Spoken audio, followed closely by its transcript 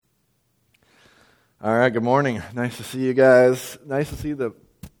All right, good morning. Nice to see you guys. Nice to see the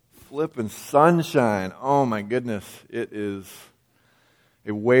flippin' sunshine. Oh my goodness, it is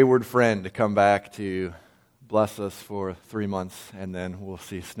a wayward friend to come back to bless us for 3 months, and then we'll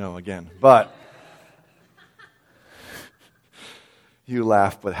see snow again. But you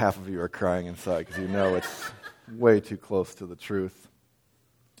laugh, but half of you are crying inside because you know it's way too close to the truth.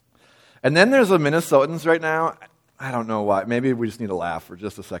 And then there's the Minnesotans right now. I don't know why. Maybe we just need to laugh for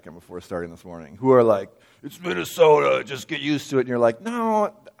just a second before starting this morning. Who are like, it's Minnesota, just get used to it. And you're like,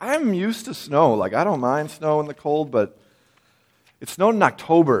 no, I'm used to snow. Like, I don't mind snow in the cold, but it snowed in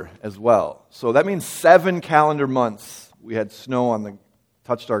October as well. So that means 7 calendar months we had snow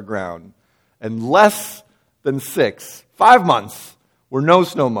touched our ground. And less than 5 months were no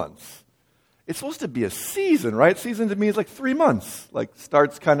snow months. It's supposed to be a season, right? Season to me is like 3 months. Like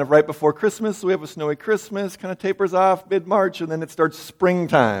starts kind of right before Christmas, so we have a snowy Christmas, kind of tapers off mid-March, and then it starts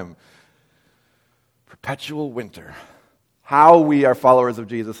springtime. Perpetual winter. How we are followers of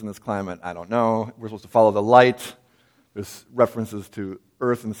Jesus in this climate, I don't know. We're supposed to follow the light. There's references to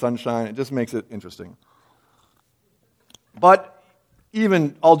earth and sunshine. It just makes it interesting. But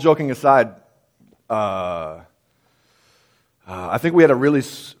even all joking aside, I think we had a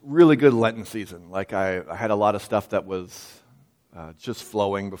really good Lenten season. Like I had a lot of stuff that was just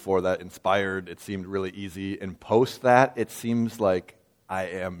flowing before that, inspired. It seemed really easy. And post that, it seems like I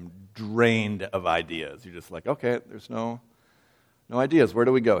am drained of ideas. You're just like, okay, there's no ideas. Where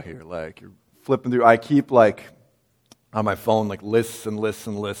do we go here? Like you're flipping through. I keep like on my phone like lists and lists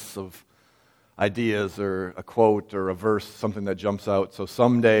and lists of ideas or a quote or a verse, something that jumps out. So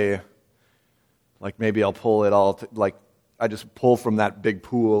someday, like maybe I'll pull it all. I just pull from that big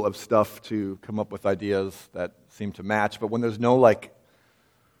pool of stuff to come up with ideas that seem to match. But when there's no like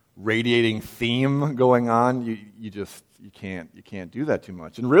radiating theme going on, you can't do that too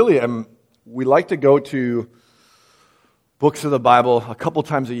much. And really, we like to go to books of the Bible a couple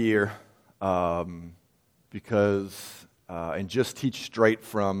times a year because and just teach straight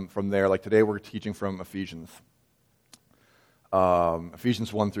from there. Like today, we're teaching from Ephesians,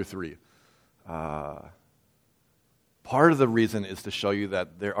 Ephesians 1 through 3. Part of the reason is to show you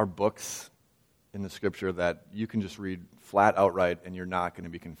that there are books in the Scripture that you can just read flat outright and you're not going to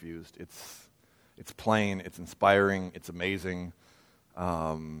be confused. It's plain, it's inspiring, it's amazing.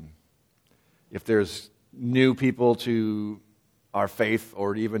 If there's new people to our faith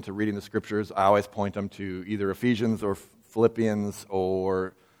or even to reading the Scriptures, I always point them to either Ephesians or Philippians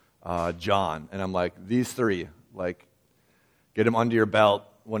or John. And I'm like, these three, like, get them under your belt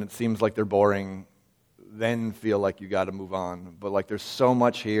when it seems like they're boring. Then feel like you got to move on. But like there's so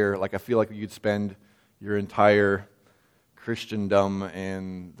much here. Like I feel like you'd spend your entire Christendom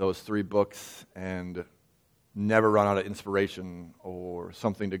in those 3 books and never run out of inspiration or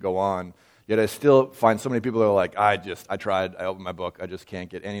something to go on. Yet I still find so many people that are like, I tried, I opened my book, I just can't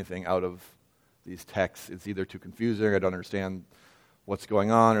get anything out of these texts. It's either too confusing, I don't understand what's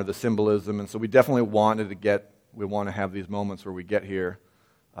going on, or the symbolism. And so we definitely want to have these moments where we get here.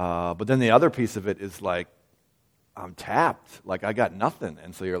 But then the other piece of it is like, I'm tapped, like I got nothing.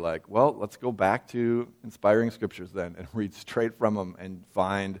 And so you're like, well, let's go back to inspiring scriptures then and read straight from them and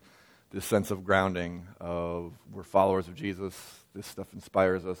find this sense of grounding of we're followers of Jesus. This stuff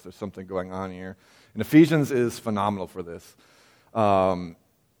inspires us. There's something going on here. And Ephesians is phenomenal for this.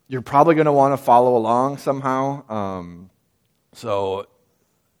 You're probably going to want to follow along somehow. So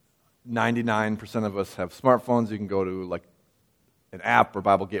 99% of us have smartphones. You can go to like an app or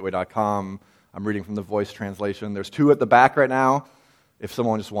BibleGateway.com. I'm reading from the Voice translation. There's 2 at the back right now if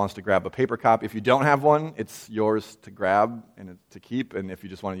someone just wants to grab a paper copy. If you don't have one, it's yours to grab and to keep. And if you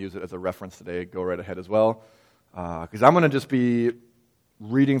just want to use it as a reference today, go right ahead as well. Because I'm going to just be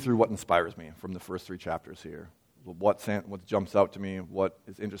reading through what inspires me from the first 3 chapters here. What jumps out to me, what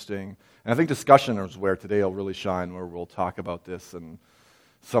is interesting. And I think discussion is where today will really shine, where we'll talk about this and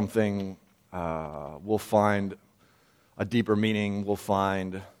something we'll find a deeper meaning. We'll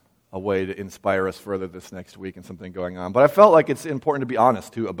find a way to inspire us further this next week and something going on. But I felt like it's important to be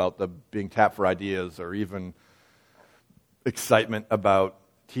honest, too, about the being tapped for ideas or even excitement about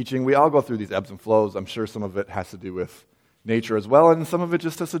teaching. We all go through these ebbs and flows. I'm sure some of it has to do with nature as well, and some of it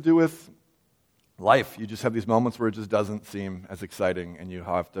just has to do with life. You just have these moments where it just doesn't seem as exciting, and you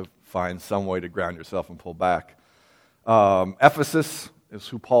have to find some way to ground yourself and pull back. Ephesus is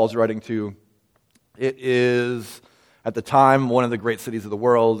who Paul's writing to. It is, at the time, one of the great cities of the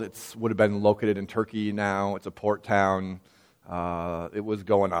world. It would have been located in Turkey now. It's a port town. It was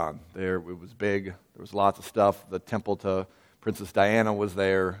going on there. It was big. There was lots of stuff. The temple to Princess Diana was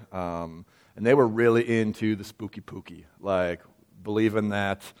there. And they were really into the spooky pooky, like believing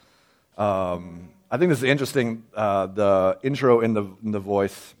that I think this is interesting. The intro in the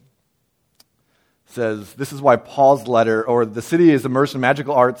voice says, this is why Paul's letter, or the city is immersed in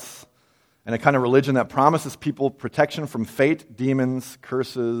magical arts and a kind of religion that promises people protection from fate, demons,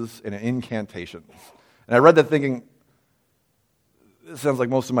 curses, and incantations. And I read that thinking, it sounds like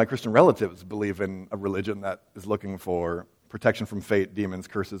most of my Christian relatives believe in a religion that is looking for protection from fate, demons,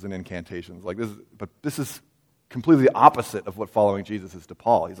 curses, and incantations. But this is completely the opposite of what following Jesus is to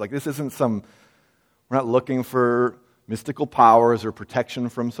Paul. He's like, this isn't we're not looking for mystical powers or protection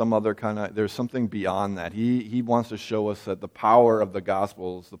from some other kind of, there's something beyond that. He wants to show us that the power of the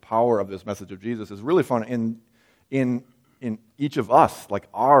Gospels, the power of this message of Jesus is really found in each of us, like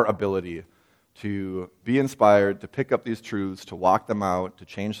our ability to be inspired, to pick up these truths, to walk them out, to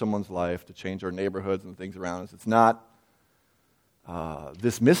change someone's life, to change our neighborhoods and things around us. It's not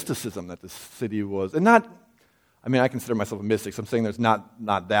this mysticism that this city was, and not, I mean, I consider myself a mystic, so I'm saying there's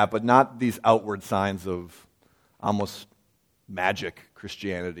not that, but not these outward signs of almost magic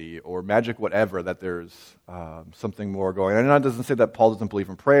Christianity or magic whatever, that there's something more going on. And it doesn't say that Paul doesn't believe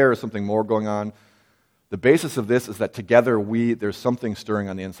in prayer or something more going on. The basis of this is that together there's something stirring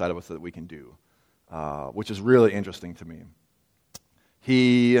on the inside of us that we can do, which is really interesting to me.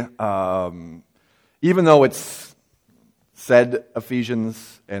 He, even though it's said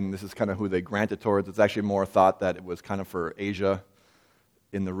Ephesians, and this is kind of who they grant it towards, it's actually more thought that it was kind of for Asia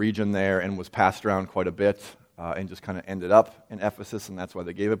in the region there and was passed around quite a bit and just kind of ended up in Ephesus, and that's why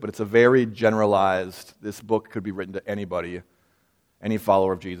they gave it. But it's a very generalized, this book could be written to anybody, any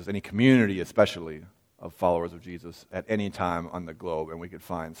follower of Jesus, any community especially of followers of Jesus at any time on the globe, and we could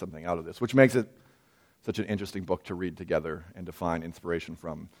find something out of this, which makes it such an interesting book to read together and to find inspiration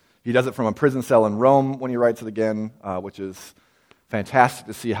from. He does it from a prison cell in Rome when he writes it again, which is fantastic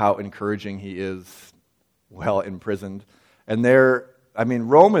to see how encouraging he is while imprisoned. And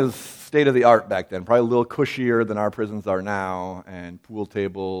Rome is state-of-the-art back then, probably a little cushier than our prisons are now, and pool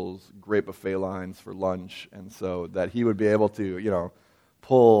tables, great buffet lines for lunch, and so that he would be able to,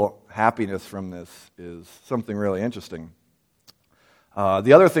 pull happiness from this is something really interesting.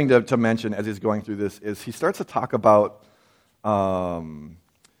 The other thing to mention as he's going through this is he starts to talk about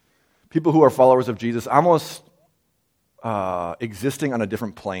people who are followers of Jesus almost existing on a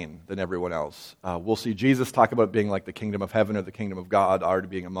different plane than everyone else. We'll see Jesus talk about it being like the kingdom of heaven or the kingdom of God already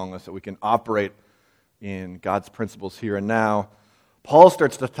being among us, that we can operate in God's principles here and now. Paul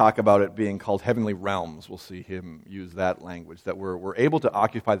starts to talk about it being called heavenly realms. We'll see him use that language, that we're able to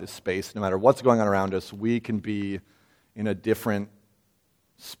occupy this space. No matter what's going on around us, we can be in a different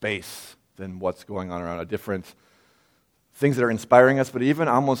space than what's going on around, a different things that are inspiring us, but even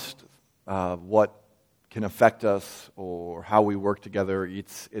almost what can affect us or how we work together.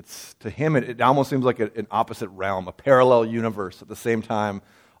 It's to him, it almost seems like an opposite realm, a parallel universe. At the same time,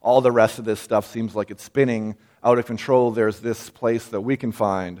 all the rest of this stuff seems like it's spinning out of control. There's this place that we can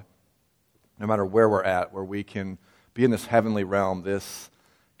find, no matter where we're at, where we can be in this heavenly realm, this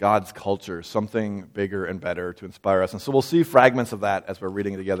God's culture, something bigger and better to inspire us. And so we'll see fragments of that as we're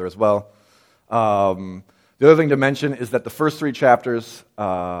reading it together as well. The other thing to mention is that the first 3 chapters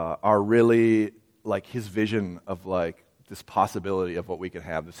are really like his vision of like this possibility of what we can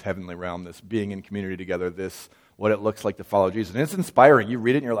have, this heavenly realm, this being in community together, this what it looks like to follow Jesus. And it's inspiring. You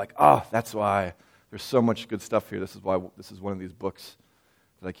read it and you're like, oh, that's why there's so much good stuff here. This is why this is one of these books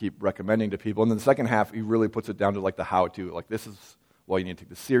that I keep recommending to people. And then the second half, he really puts it down to like the how-to. Like, this is why you need to take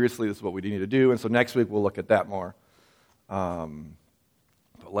this seriously. This is what we need to do. And so next week we'll look at that more. But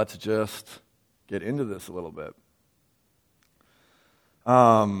let's just get into this a little bit.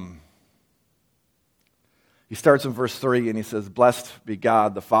 He starts in verse 3 and he says, "Blessed be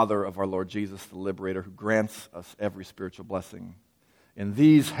God, the Father of our Lord Jesus, the Liberator, who grants us every spiritual blessing in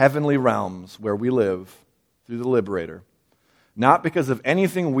these heavenly realms where we live through the Liberator, not because of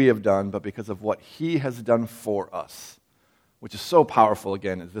anything we have done, but because of what he has done for us." Which is so powerful,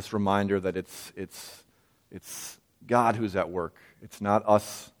 again, is this reminder that it's God who's at work. It's not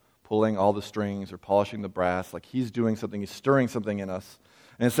us pulling all the strings or polishing the brass. Like, he's doing something, he's stirring something in us.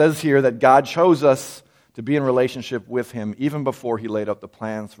 And it says here that God chose us to be in relationship with him even before he laid out the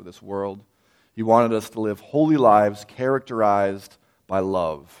plans for this world. He wanted us to live holy lives characterized by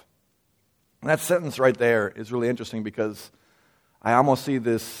love. And that sentence right there is really interesting because I almost see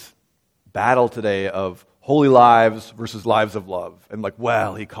this battle today of holy lives versus lives of love. And like,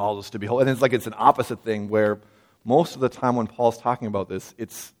 well, he calls us to be holy. And it's like it's an opposite thing where most of the time when Paul's talking about this,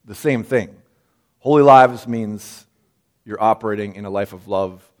 it's the same thing. Holy lives means you're operating in a life of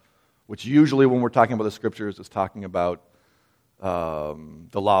love, which usually when we're talking about the scriptures is talking about the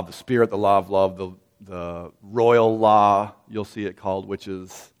law of the Spirit, the law of love, the royal law, you'll see it called, which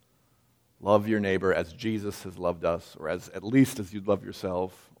is love your neighbor as Jesus has loved us, or at least as you'd love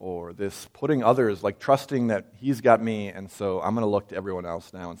yourself, or this putting others, like trusting that he's got me, and so I'm going to look to everyone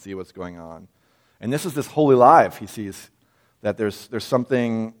else now and see what's going on. And this is this holy life he sees, that there's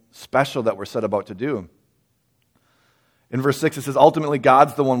something special that we're set about to do. In verse 6 it says, ultimately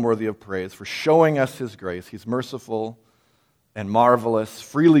God's the one worthy of praise for showing us his grace. He's merciful and marvelous,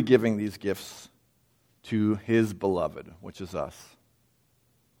 freely giving these gifts to his beloved, which is us.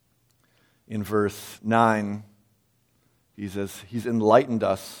 In verse 9, he says, he's enlightened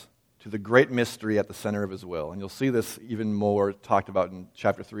us to the great mystery at the center of his will. And you'll see this even more talked about in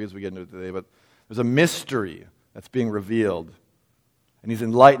chapter 3 as we get into it today, but there's a mystery that's being revealed, and he's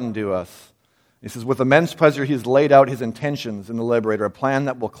enlightened to us. He says, with immense pleasure he has laid out his intentions in the Liberator, a plan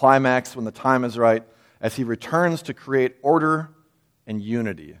that will climax when the time is right, as he returns to create order and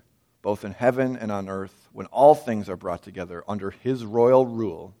unity, both in heaven and on earth, when all things are brought together under his royal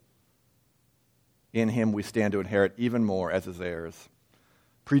rule. In him we stand to inherit even more as his heirs,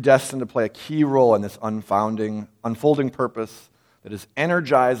 predestined to play a key role in this unfolding purpose that is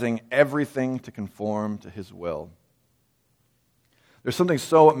energizing everything to conform to his will. There's something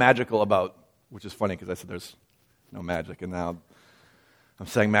so magical about, which is funny because I said there's no magic, and now I'm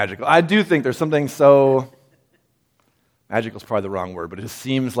saying magical. I do think there's something so, magical is probably the wrong word, but it just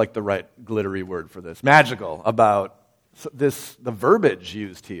seems like the right glittery word for this. Magical about this, the verbiage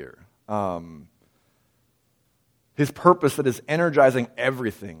used here. His purpose that is energizing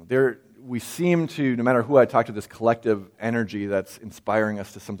everything. We seem to, no matter who I talk to, this collective energy that's inspiring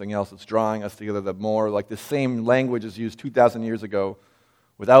us to something else. It's drawing us together. The more, like the same language is used 2,000 years ago,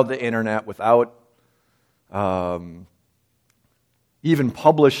 without the internet, without even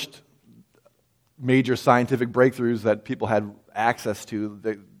published major scientific breakthroughs that people had access to.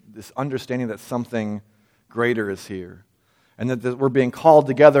 This understanding that something greater is here, and that we're being called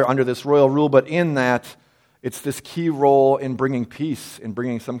together under this royal rule. But in that, it's this key role in bringing peace, in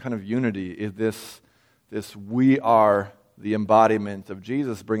bringing some kind of unity. Is this we are the embodiment of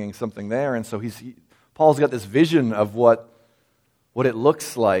Jesus, bringing something there. And so Paul's got this vision of what it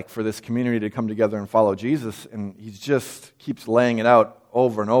looks like for this community to come together and follow Jesus, and he just keeps laying it out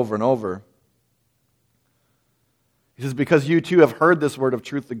over and over and over. He says, because you too have heard this word of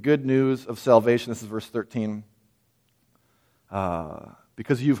truth, the good news of salvation. This is verse 13.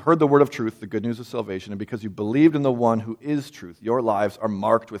 Because you've heard the word of truth, the good news of salvation, and because you believed in the one who is truth, your lives are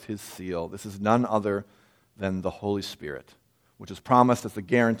marked with his seal. This is none other than the Holy Spirit, which is promised as the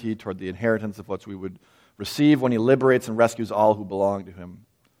guarantee toward the inheritance of what we would receive when he liberates and rescues all who belong to him.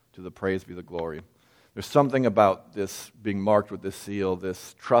 To the praise be the glory. There's something about this being marked with this seal,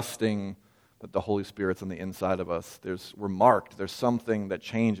 this trusting that the Holy Spirit's on the inside of us. We're marked. There's something that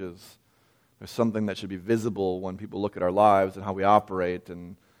changes. There's something that should be visible when people look at our lives and how we operate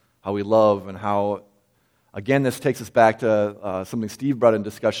and how we love and how, again, this takes us back to something Steve brought in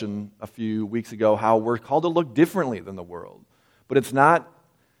discussion a few weeks ago, how we're called to look differently than the world. But it's not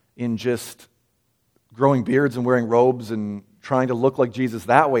in just growing beards and wearing robes and trying to look like Jesus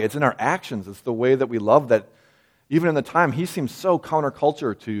that way. It's in our actions. It's the way that we love that. Even in the time, he seems so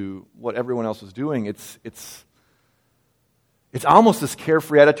counterculture to what everyone else was doing. It's almost this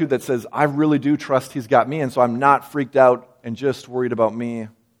carefree attitude that says, I really do trust he's got me, and so I'm not freaked out and just worried about me.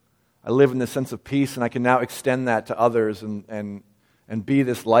 I live in this sense of peace, and I can now extend that to others and be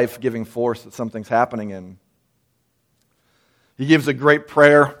this life-giving force that something's happening in. He gives a great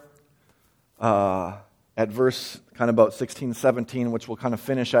prayer at verse kind of about 16, 17, which we'll kind of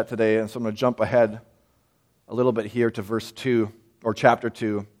finish at today, and so I'm going to jump ahead a little bit here to verse 2, or chapter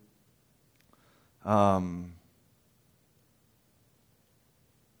 2.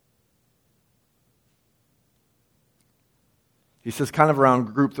 He says kind of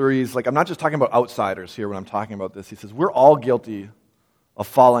around group 3, he's like, I'm not just talking about outsiders here when I'm talking about this. He says, we're all guilty of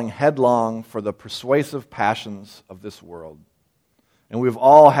falling headlong for the persuasive passions of this world. And we've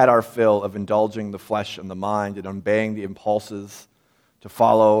all had our fill of indulging the flesh and the mind and obeying the impulses to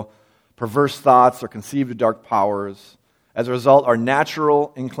follow perverse thoughts or conceive dark powers. As a result, our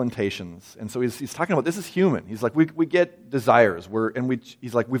natural inclinations. And so he's talking about this is human. He's like, we get desires.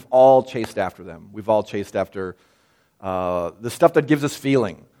 He's like, we've all chased after them. We've all chased after the stuff that gives us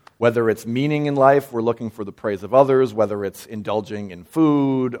feeling. Whether it's meaning in life, we're looking for the praise of others. Whether it's indulging in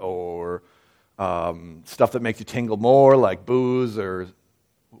food or stuff that makes you tingle more, like booze or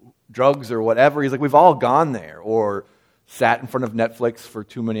drugs or whatever. He's like, we've all gone there. Or sat in front of Netflix for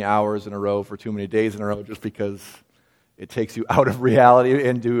too many hours in a row, for too many days in a row, just because it takes you out of reality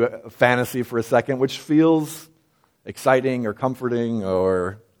into a fantasy for a second, which feels exciting or comforting,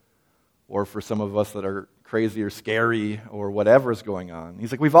 or for some of us that are crazy or scary or whatever is going on. He's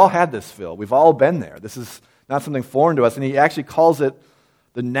like, we've all had this, Phil. We've all been there. This is not something foreign to us. And he actually calls it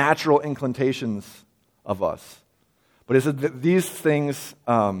the natural inclinations of us. But he said that these things,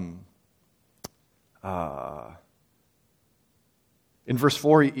 in verse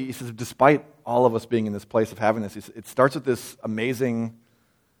 4, he says, despite all of us being in this place of having this, it starts with this amazing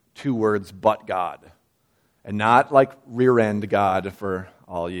two words, but God. And not like rear-end God for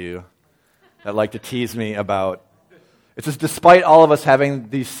all you that like to tease me about. It says, despite all of us having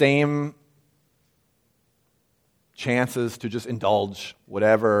these same chances to just indulge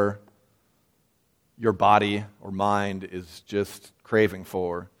whatever your body or mind is just craving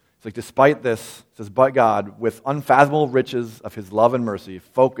for. It's like, despite this, it says, but God, with unfathomable riches of his love and mercy,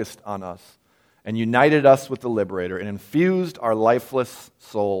 focused on us and united us with the liberator and infused our lifeless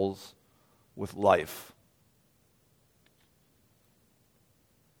souls with life.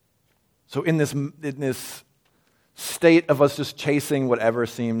 So in this state of us just chasing whatever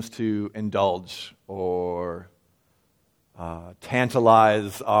seems to indulge or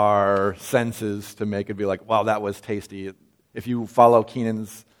tantalize our senses to make it be like, wow, that was tasty. If you follow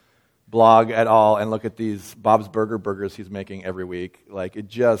Keenan's blog at all and look at these Bob's Burger burgers he's making every week, like it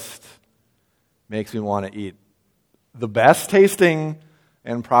just makes me want to eat the best tasting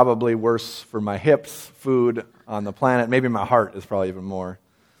and probably worse for my hips food on the planet. Maybe my heart is probably even more.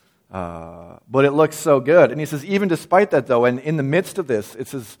 But it looks so good. And he says, even despite that though, and in the midst of this, it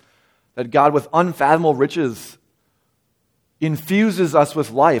says that God with unfathomable riches infuses us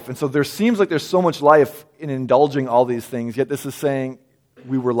with life. And so there seems like there's so much life in indulging all these things, yet this is saying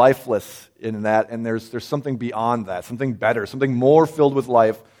we were lifeless in that, and there's something beyond that, something better, something more filled with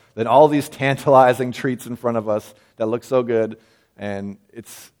life than all these tantalizing treats in front of us that look so good. And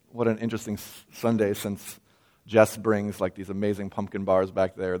it's what an interesting Sunday, since Jess brings like these amazing pumpkin bars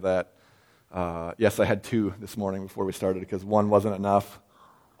back there that, yes, I had 2 this morning before we started because 1 wasn't enough.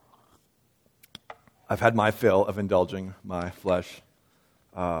 I've had my fill of indulging my flesh.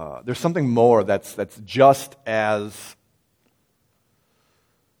 There's something more that's just as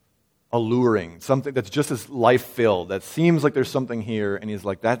alluring, something that's just as life-filled, that seems like there's something here, and he's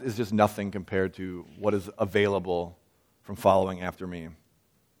like, that is just nothing compared to what is available from following after me.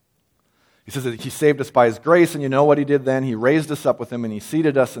 He says that he saved us by his grace, and you know what he did then? He raised us up with him, and he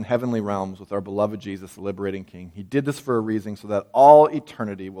seated us in heavenly realms with our beloved Jesus, the liberating King. He did this for a reason, so that all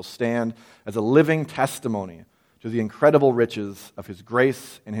eternity will stand as a living testimony to the incredible riches of his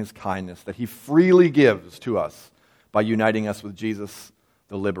grace and his kindness that he freely gives to us by uniting us with Jesus,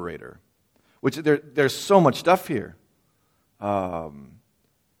 the liberator. Which there's so much stuff here.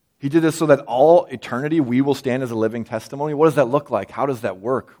 He did this so that all eternity we will stand as a living testimony. What does that look like? How does that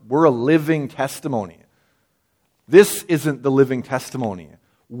work? We're a living testimony. This isn't the living testimony.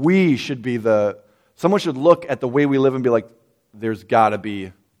 We should be someone should look at the way we live and be like, there's got to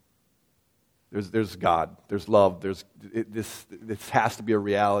be, there's God, there's love, this has to be a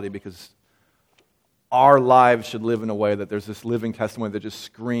reality, because our lives should live in a way that there's this living testimony that just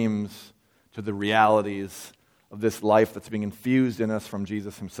screams to the realities of this life that's being infused in us from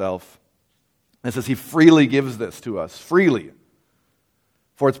Jesus himself. And it says he freely gives this to us, freely.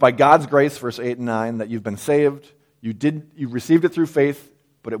 For it's by God's grace, verse 8 and 9, that you've been saved. You received it through faith,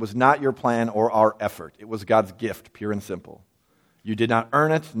 but it was not your plan or our effort. It was God's gift, pure and simple. You did not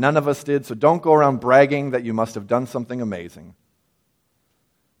earn it. None of us did. So don't go around bragging that you must have done something amazing.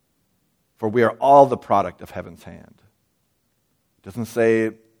 For we are all the product of heaven's hand. It doesn't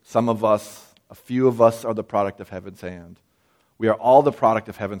say some of us, a few of us are the product of heaven's hand. We are all the product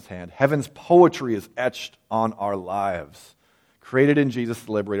of heaven's hand. Heaven's poetry is etched on our lives, created in Jesus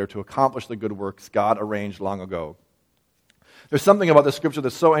the liberator to accomplish the good works God arranged long ago. There's something about the scripture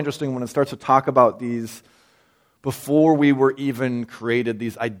that's so interesting when it starts to talk about these, before we were even created,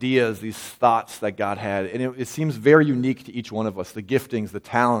 these ideas, these thoughts that God had. And it seems very unique to each one of us, the giftings, the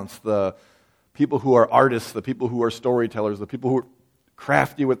talents, the people who are artists, the people who are storytellers, the people who are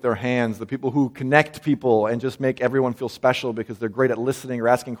crafty with their hands, the people who connect people and just make everyone feel special because they're great at listening or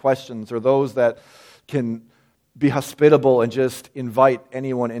asking questions, or those that can be hospitable and just invite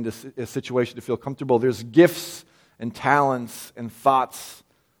anyone into a situation to feel comfortable. There's gifts and talents and thoughts,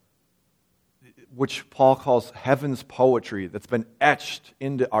 which Paul calls heaven's poetry, that's been etched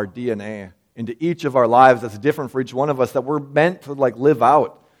into our DNA, into each of our lives, that's different for each one of us, that we're meant to live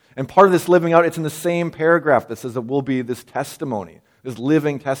out. And part of this living out, it's in the same paragraph that says that we'll be this testimony, this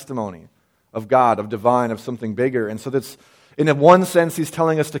living testimony of God, of divine, of something bigger. And so that's, in one sense, he's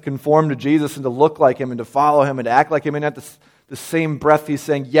telling us to conform to Jesus and to look like him and to follow him and to act like him. And at the same breath, he's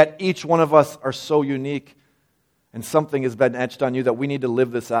saying, yet each one of us are so unique And something has been etched on you that we need to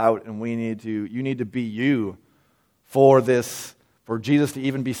live this out, and you need to be you for this, for Jesus to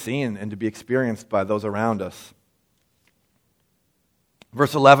even be seen and to be experienced by those around us.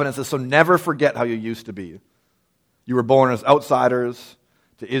 Verse 11, it says, so never forget how you used to be. You were born as outsiders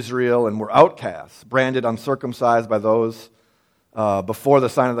to Israel and were outcasts, branded uncircumcised by those before the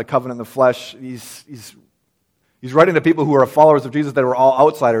sign of the covenant in the flesh. He's writing to people who are followers of Jesus that were all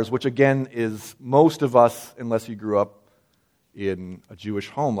outsiders, which again is most of us, unless you grew up in a Jewish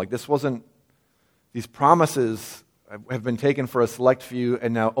home. Like these promises have been taken for a select few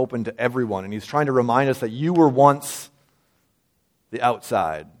and now open to everyone. And he's trying to remind us that you were once the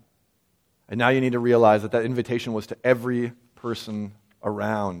outside. And now you need to realize that invitation was to every person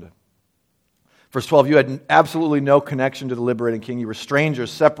around. Verse 12, you had absolutely no connection to the liberating King. You were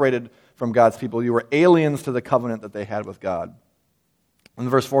strangers, separated from God's people. You were aliens to the covenant that they had with God. In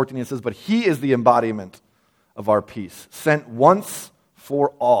verse 14 it says, but he is the embodiment of our peace, sent once for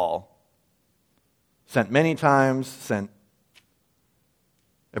all. Sent many times, sent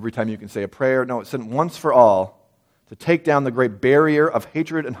every time you can say a prayer. No, it's sent once for all to take down the great barrier of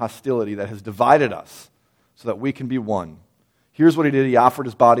hatred and hostility that has divided us so that we can be one. Here's what he did. He offered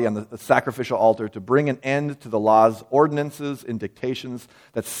his body on the sacrificial altar to bring an end to the laws, ordinances, and dictations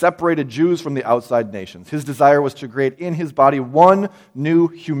that separated Jews from the outside nations. His desire was to create in his body one new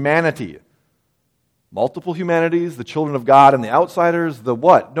humanity. Multiple humanities, the children of God and the outsiders, the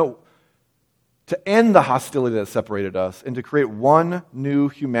what? No, to end the hostility that separated us and to create one new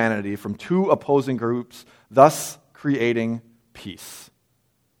humanity from two opposing groups, thus creating peace.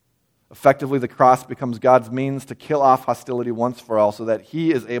 Effectively, the cross becomes God's means to kill off hostility once for all so that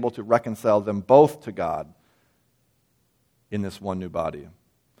he is able to reconcile them both to God in this one new body.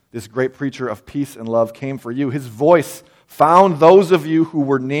 This great preacher of peace and love came for you. His voice found those of you who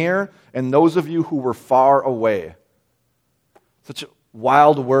were near and those of you who were far away. Such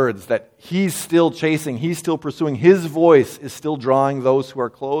wild words that he's still chasing, he's still pursuing. His voice is still drawing those who are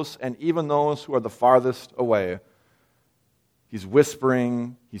close and even those who are the farthest away. He's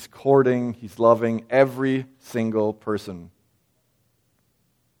whispering, he's courting, he's loving every single person.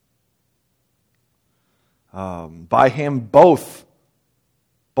 By him, both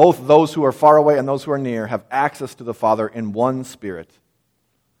those who are far away and those who are near have access to the Father in one Spirit.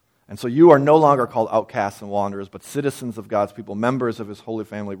 And so you are no longer called outcasts and wanderers, but citizens of God's people, members of his holy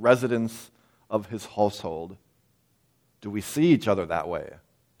family, residents of his household. Do we see each other that way?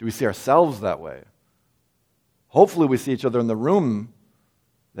 Do we see ourselves that way? Hopefully we see each other in the room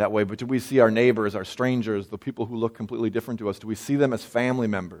that way, but do we see our neighbors, our strangers, the people who look completely different to us, do we see them as family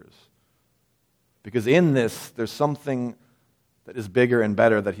members? Because in this, there's something that is bigger and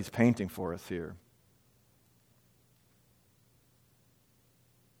better that he's painting for us here.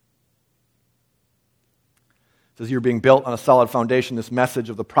 It says you're being built on a solid foundation, this message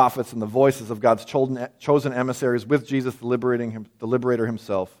of the prophets and the voices of God's chosen emissaries with Jesus, the liberator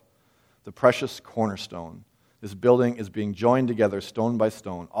himself, the precious cornerstone. This building is being joined together stone by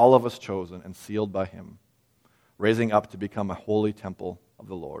stone, all of us chosen and sealed by him, raising up to become a holy temple of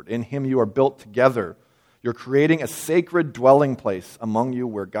the Lord. In him you are built together. You're creating a sacred dwelling place among you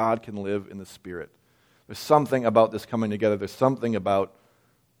where God can live in the Spirit. There's something about this coming together. There's something about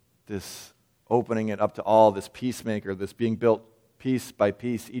this opening it up to all, this peacemaker, this being built piece by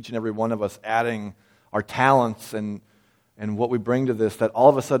piece, each and every one of us adding our talents and what we bring to this, that all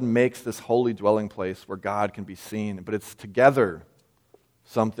of a sudden makes this holy dwelling place where God can be seen. But it's together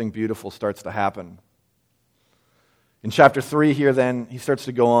something beautiful starts to happen. In chapter 3 here then, he starts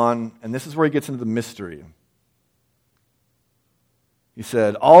to go on, and this is where he gets into the mystery. He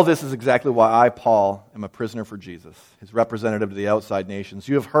said, all this is exactly why I, Paul, am a prisoner for Jesus, his representative to the outside nations.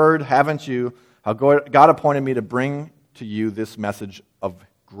 You have heard, haven't you, how God appointed me to bring to you this message of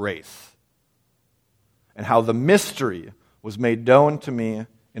grace, and how the mystery was made known to me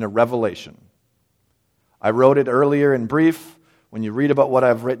in a revelation. I wrote it earlier in brief. When you read about what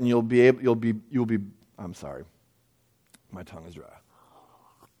I've written, you'll be. I'm sorry, my tongue is dry.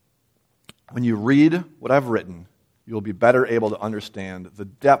 When you read what I've written, you'll be better able to understand the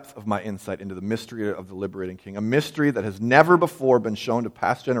depth of my insight into the mystery of the liberating King, a mystery that has never before been shown to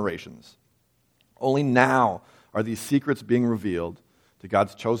past generations. Only now are these secrets being revealed to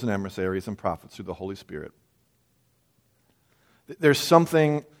God's chosen emissaries and prophets through the Holy Spirit. There's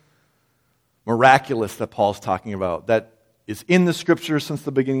something miraculous that Paul's talking about that is in the Scriptures since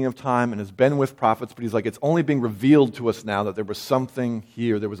the beginning of time and has been with prophets, but he's like, it's only being revealed to us now that there was something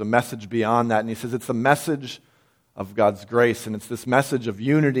here. There was a message beyond that, and he says it's the message of God's grace, and it's this message of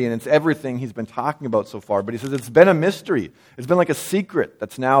unity, and it's everything he's been talking about so far. But he says it's been a mystery. It's been like a secret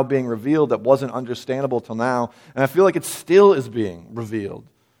that's now being revealed that wasn't understandable till now, and I feel like it still is being revealed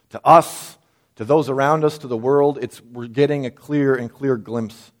to us, to those around us, to the world. We're getting a clear and clear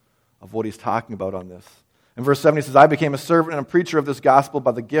glimpse of what he's talking about on this. In verse 7, he says, I became a servant and a preacher of this gospel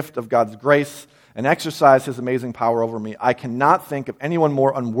by the gift of God's grace and exercised his amazing power over me. I cannot think of anyone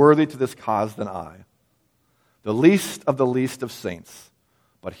more unworthy to this cause than I, the least of saints.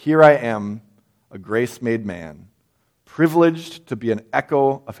 But here I am, a grace-made man, privileged to be an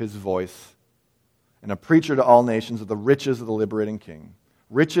echo of his voice and a preacher to all nations of the riches of the liberating King,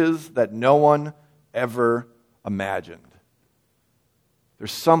 riches that no one ever imagined.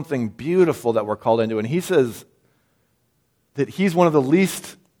 There's something beautiful that we're called into. And he says that he's one of the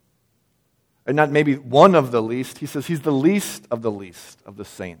least, and not maybe one of the least, he says he's the least of the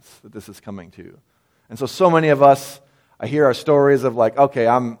saints that this is coming to. And so many of us, I hear our stories of like, okay,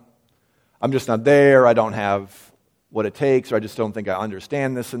 I'm just not there, I don't have what it takes, or I just don't think I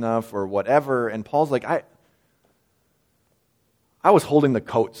understand this enough, or whatever. And Paul's like, I was holding the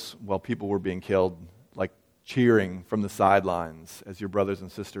coats while people were being killed, like cheering from the sidelines as your brothers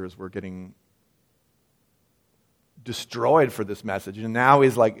and sisters were getting destroyed for this message. And now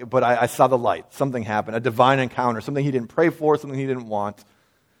he's like, but I saw the light. Something happened, a divine encounter, something he didn't pray for, something he didn't want.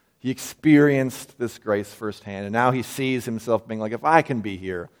 He experienced this grace firsthand, and now he sees himself being like, if I can be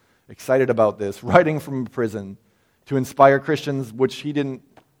here, excited about this, writing from prison to inspire Christians, which he didn't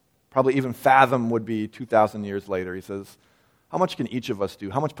probably even fathom would be 2,000 years later. He says, how much can each of us do?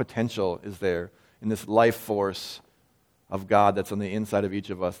 How much potential is there in this life force of God that's on the inside of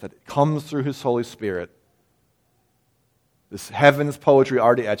each of us that comes through his Holy Spirit? This heaven's poetry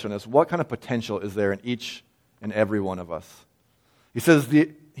already etched on us. What kind of potential is there in each and every one of us? He says,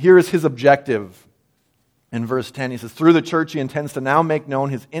 here is his objective. In verse 10, he says, through the church he intends to now make known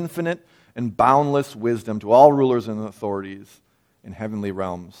his infinite and boundless wisdom to all rulers and authorities in heavenly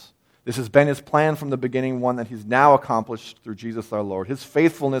realms. This has been his plan from the beginning, one that he's now accomplished through Jesus our Lord. His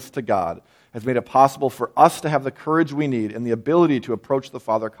faithfulness to God has made it possible for us to have the courage we need and the ability to approach the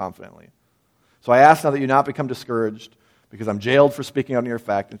Father confidently. So I ask now that you not become discouraged, because I'm jailed for speaking out in your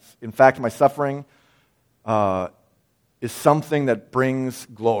fact. In fact, my suffering is something that brings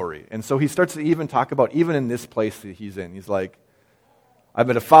glory. And so he starts to even talk about, even in this place that he's in, he's like, I've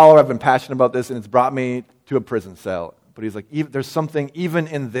been a follower, I've been passionate about this, and it's brought me to a prison cell. But he's like, there's something even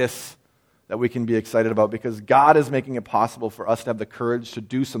in this that we can be excited about, because God is making it possible for us to have the courage to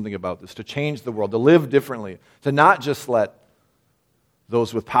do something about this, to change the world, to live differently, to not just let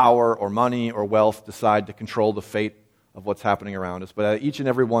those with power or money or wealth decide to control the fate of what's happening around us. But each and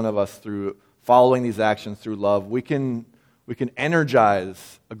every one of us, through following these actions through love, we can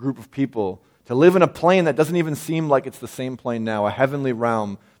energize a group of people to live in a plane that doesn't even seem like it's the same plane now, a heavenly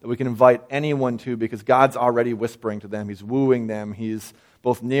realm that we can invite anyone to, because God's already whispering to them. He's wooing them. He's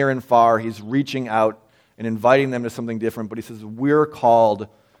both near and far. He's reaching out and inviting them to something different. But he says we're called,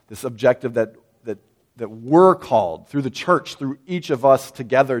 this objective that we're called through the church, through each of us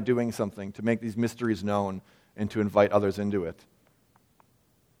together doing something to make these mysteries known and to invite others into it.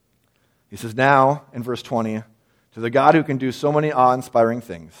 He says now, in verse 20, to the God who can do so many awe-inspiring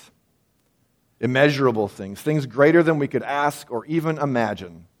things, immeasurable things, things greater than we could ask or even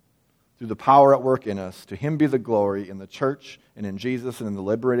imagine, through the power at work in us, to him be the glory in the church and in Jesus and in the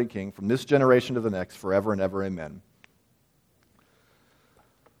liberated King from this generation to the next, forever and ever. Amen.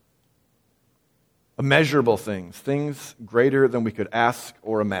 Immeasurable things, things greater than we could ask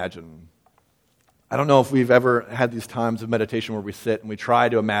or imagine. I don't know if we've ever had these times of meditation where we sit and we try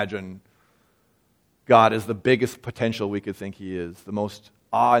to imagine God as the biggest potential we could think he is, the most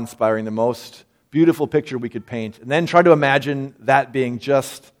awe-inspiring, the most beautiful picture we could paint, and then try to imagine that being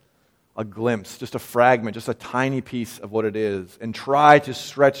just a glimpse, just a fragment, just a tiny piece of what it is, and try to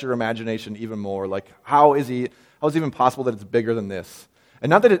stretch your imagination even more. Like, how is it even possible that it's bigger than this? And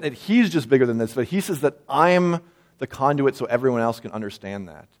not that he's just bigger than this, but he says that I'm the conduit so everyone else can understand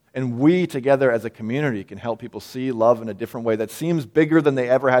that. And we together as a community can help people see love in a different way that seems bigger than they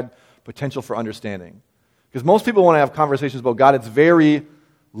ever had potential for understanding. Because most people, when I have conversations about God, it's very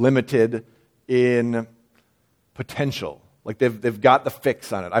limited in potential. Like they've got the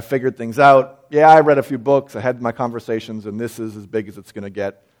fix on it. I figured things out. Yeah, I read a few books. I had my conversations, and this is as big as it's going to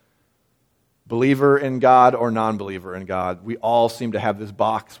get. Believer in God or non-believer in God, we all seem to have this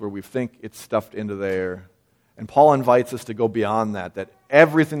box where we think it's stuffed into there. And Paul invites us to go beyond that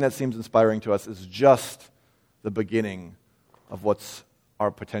everything that seems inspiring to us is just the beginning of what's our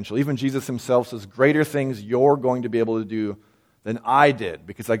potential. Even Jesus himself says, greater things you're going to be able to do than I did,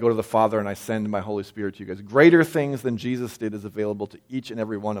 because I go to the Father and I send my Holy Spirit to you guys. Greater things than Jesus did is available to each and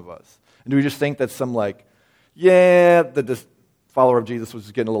every one of us. And do we just think that that this follower of Jesus was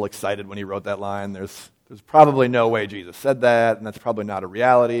just getting a little excited when he wrote that line? There's probably no way Jesus said that, and that's probably not a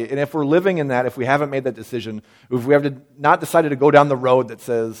reality. And if we're living in that, if we haven't made that decision, if we have not decided to go down the road that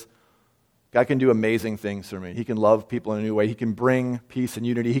says, God can do amazing things for me. He can love people in a new way. He can bring peace and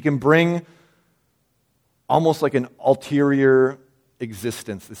unity. He can bring almost like an ulterior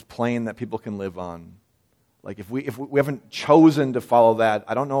existence, this plane that people can live on. Like if we haven't chosen to follow that,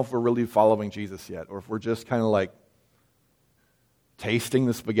 I don't know if we're really following Jesus yet, or if we're just kind of like tasting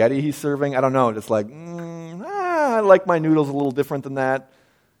the spaghetti he's serving. I don't know. Just like, I like my noodles a little different than that.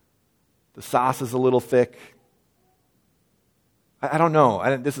 The sauce is a little thick. I don't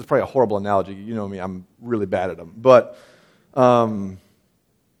know. This is probably a horrible analogy. You know me, I'm really bad at them. But I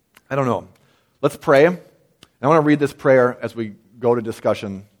don't know. Let's pray. And I want to read this prayer as we go to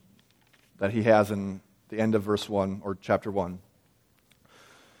discussion that he has in the end of verse 1 or chapter 1.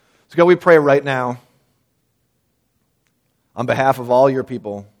 So God, we pray right now, on behalf of all your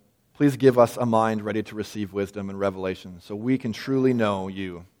people, please give us a mind ready to receive wisdom and revelation so we can truly know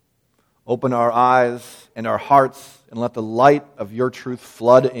you. Open our eyes and our hearts and let the light of your truth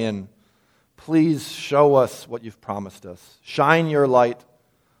flood in. Please show us what you've promised us. Shine your light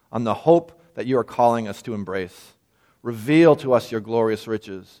on the hope that you are calling us to embrace. Reveal to us your glorious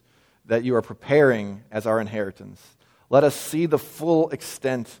riches that you are preparing as our inheritance. Let us see the full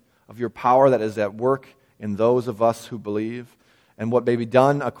extent of your power that is at work in those of us who believe, and what may be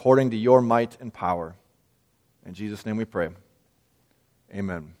done according to your might and power. In Jesus' name we pray.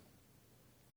 Amen.